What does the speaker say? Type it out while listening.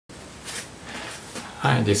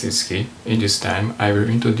Hi, this is Ki. In this time, I will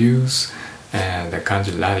introduce the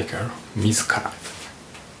kanji radical mizukara.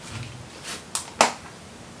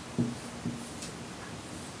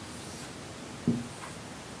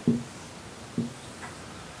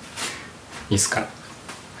 Mizukara.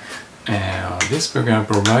 This program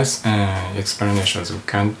provides explanations of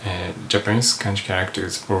Japanese kanji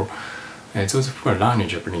characters for those who are learning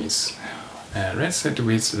Japanese. Let's start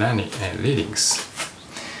with learning readings.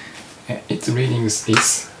 Its readings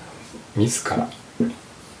is mizukara.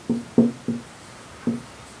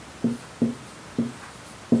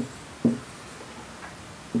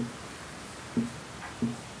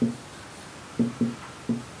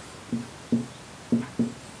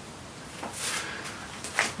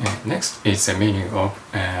 Next is the meaning of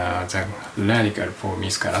the radical for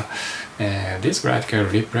mizukara. This radical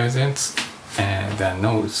represents the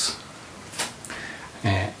nose.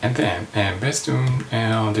 And then, based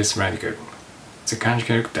on this radical, the kanji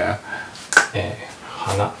character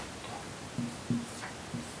hana.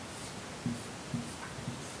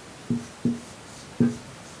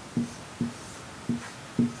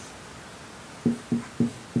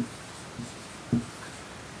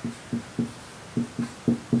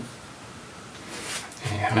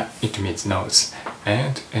 Hana, it means nose.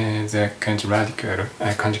 And the kanji radical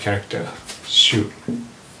kanji character shu.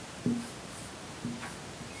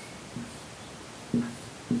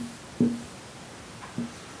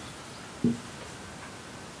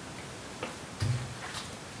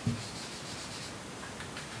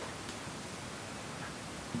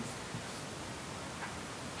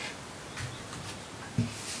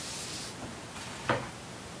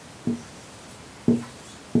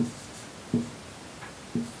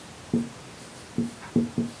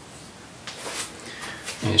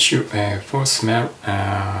 Shu, four smell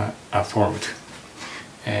are formed.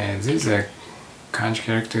 These are kanji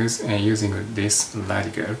characters using this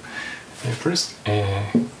radical. First,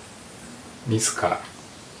 mizukara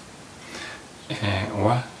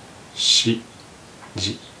or shi,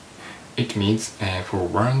 ji. It means for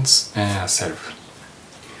one's self.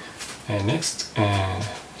 Next,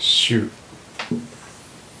 shu.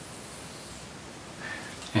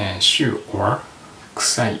 Shu or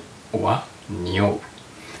kusai or niyou.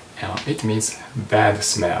 It means bad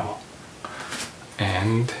smell.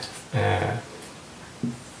 And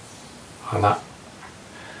hana.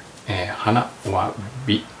 Hana or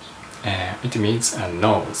bi. It means a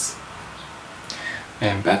nose.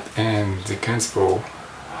 But the kinds for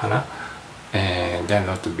hana do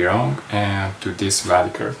not belong to this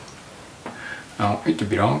radical. It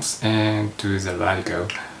belongs to the radical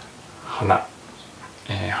hana.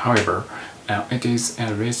 However, it is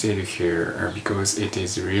listed here because it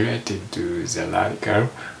is related to the radical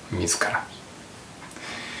mizukara.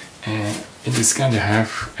 In the second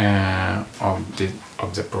half of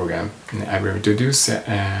the program, I will introduce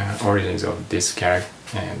origins of this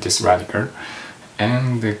radical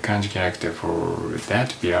and the kanji character for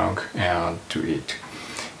that belong to it.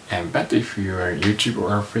 But if you are YouTube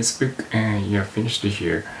or Facebook, you are finished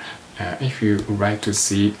here. If you would like to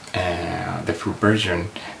see the full version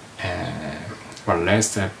or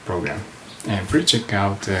less program, please check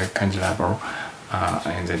out the kanji lab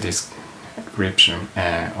in the description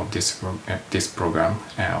of this program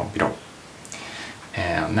below.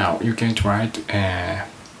 Now you can try it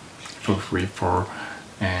for free for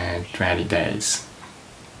 20 days.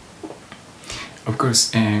 Of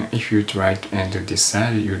course, if you try it and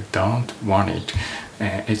decide you don't want it,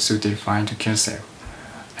 it's totally fine to cancel.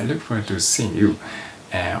 I look forward to seeing you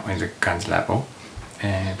in the kanji lab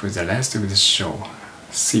for the rest of the show.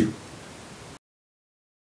 See you.